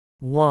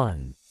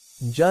1.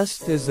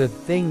 Just as a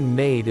thing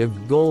made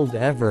of gold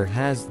ever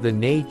has the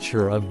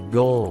nature of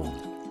gold,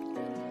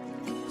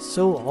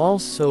 so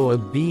also a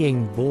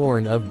being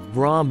born of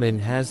Brahman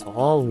has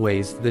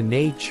always the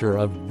nature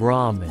of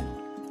Brahman.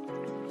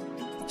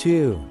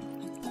 2.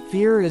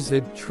 Fear is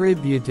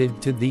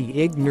attributed to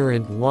the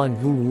ignorant one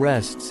who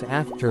rests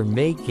after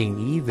making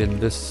even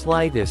the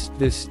slightest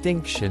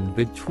distinction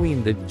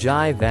between the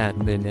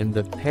Jivatman and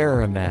the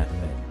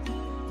Paramatman.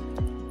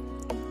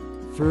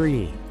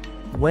 3.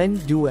 When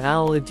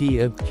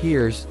duality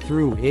appears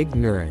through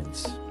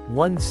ignorance,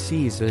 one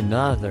sees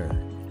another.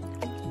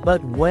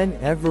 But when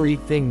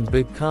everything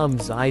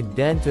becomes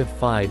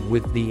identified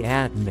with the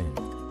Atman,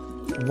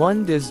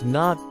 one does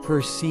not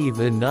perceive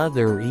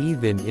another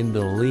even in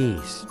the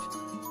least.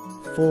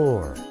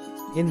 4.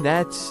 In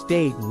that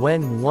state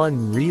when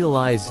one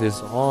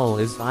realizes all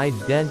is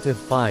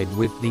identified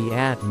with the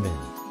Atman,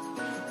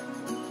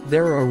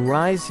 there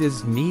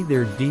arises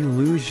neither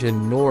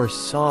delusion nor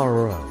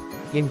sorrow,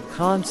 in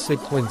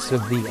consequence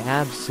of the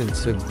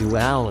absence of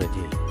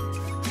duality.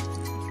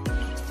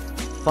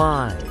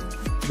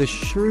 5. The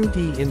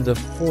Shruti in the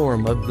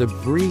form of the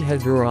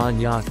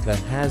Brihadaranyaka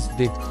has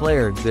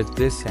declared that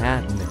this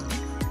Atman,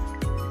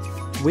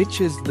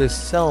 which is the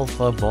self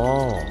of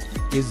all,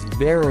 is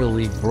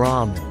verily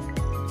Brahman.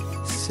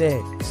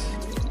 6.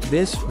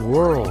 This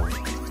world,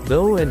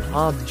 though an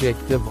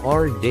object of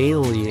our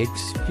daily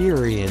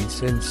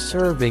experience and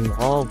serving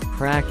all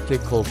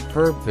practical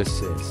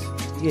purposes,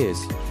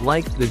 is,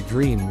 like the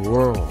dream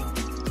world,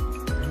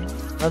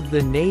 of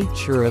the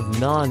nature of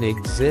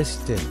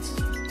non-existence,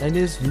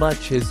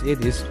 inasmuch as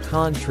it is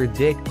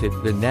contradicted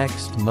the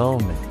next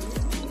moment.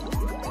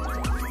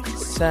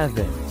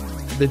 7.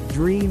 The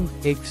dream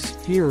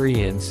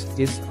experience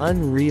is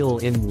unreal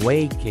in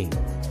waking,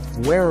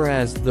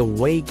 whereas the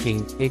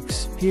waking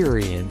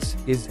experience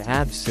is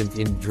absent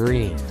in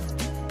dream.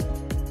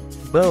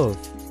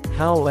 Both,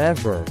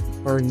 however,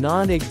 are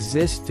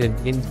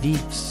non-existent in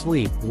deep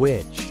sleep,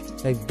 which,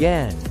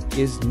 again,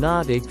 is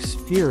not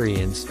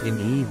experienced in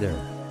either.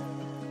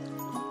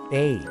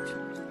 8.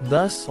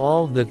 Thus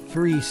all the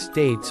three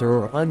states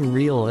are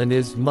unreal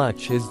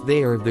inasmuch as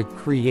they are the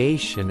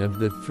creation of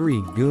the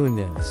three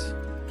gunas.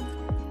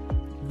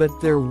 But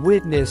their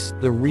witness,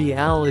 the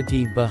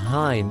reality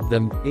behind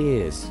them,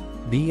 is,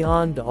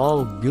 beyond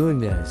all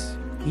gunas,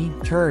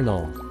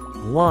 eternal,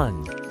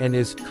 one, and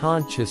is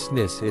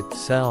consciousness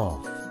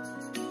itself.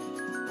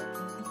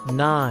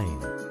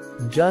 9.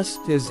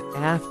 Just as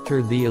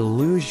after the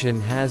illusion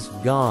has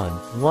gone,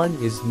 one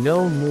is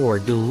no more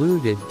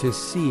deluded to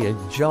see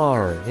a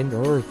jar in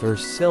earth or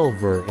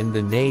silver in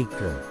the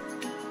nacre,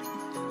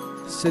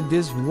 so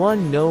does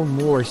one no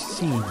more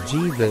see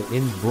Jiva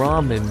in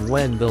Brahman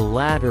when the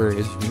latter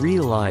is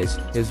realized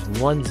as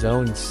one's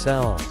own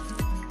self.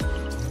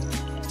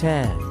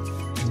 10.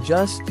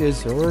 Just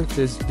as earth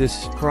is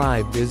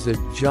described as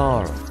a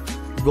jar,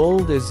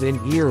 gold as an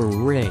ear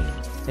ring,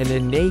 and a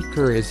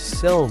nacre as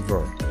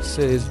silver,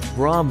 so is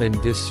Brahman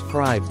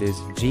described as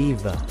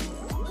Jiva.